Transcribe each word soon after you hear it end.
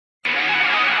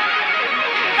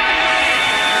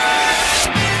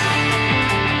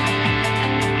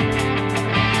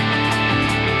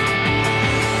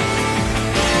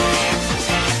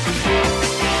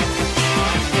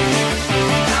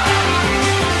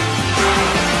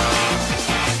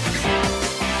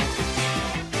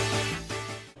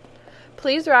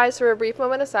Please rise for a brief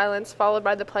moment of silence, followed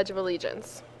by the Pledge of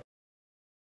Allegiance.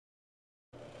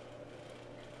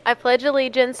 I pledge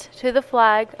allegiance to the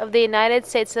flag of the United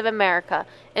States of America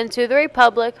and to the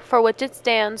republic for which it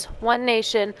stands, one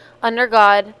nation, under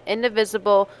God,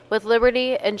 indivisible, with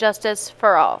liberty and justice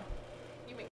for all.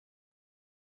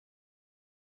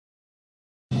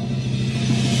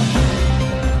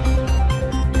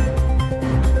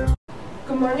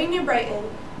 Good morning, New Brighton.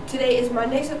 Today is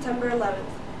Monday, September 11th.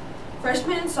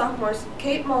 Freshmen and sophomores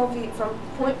Kate Mulvey from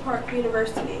Point Park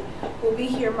University will be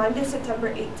here Monday,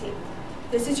 September 18th.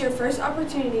 This is your first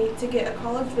opportunity to get a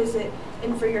college visit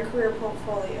and for your career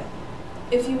portfolio.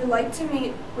 If you would like to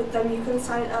meet with them, you can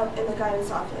sign up in the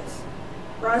guidance office.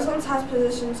 Roslyn's has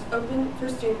positions open for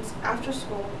students after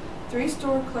school, 3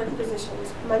 store clerk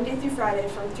positions, Monday through Friday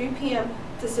from 3 p.m.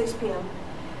 to 6 p.m.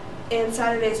 and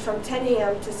Saturdays from 10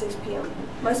 a.m. to 6 p.m.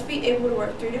 Must be able to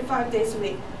work 3 to 5 days a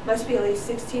week. Must be at least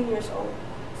 16 years old.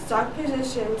 Stock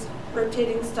positions,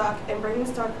 rotating stock, and bringing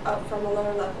stock up from the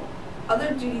lower level.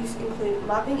 Other duties include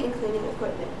mopping and cleaning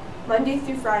equipment, Monday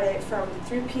through Friday from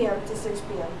 3 p.m. to 6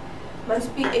 p.m.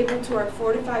 Must be able to work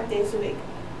 4 to 5 days a week.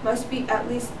 Must be at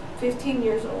least 15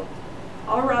 years old.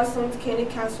 All Roslyn's Candy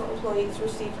Castle employees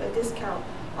receive a discount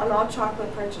on all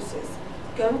chocolate purchases.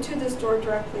 Go to the store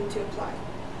directly to apply.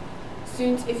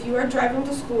 Students, if you are driving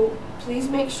to school, please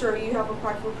make sure you have a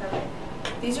parking permit.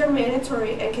 These are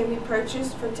mandatory and can be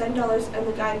purchased for $10 in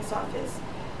the guidance office.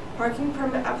 Parking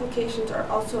permit applications are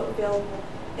also available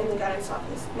in the guidance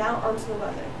office. Now on to the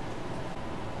weather.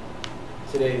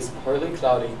 Today is partly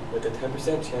cloudy with a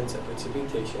 10% chance of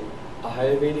precipitation, a high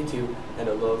of 82 and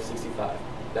a low of 65.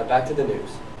 Now back to the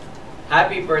news.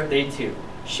 Happy birthday to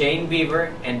Shane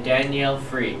Beaver and Danielle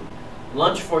Freed.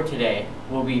 Lunch for today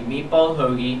will be meatball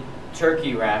hoagie,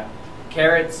 turkey wrap,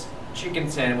 carrots,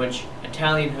 chicken sandwich,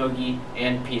 Italian hoagie,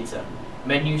 and pizza.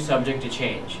 Menu subject to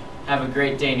change. Have a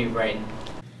great day, New Brighton.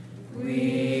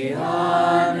 We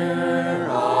honor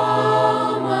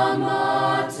Alma Mater.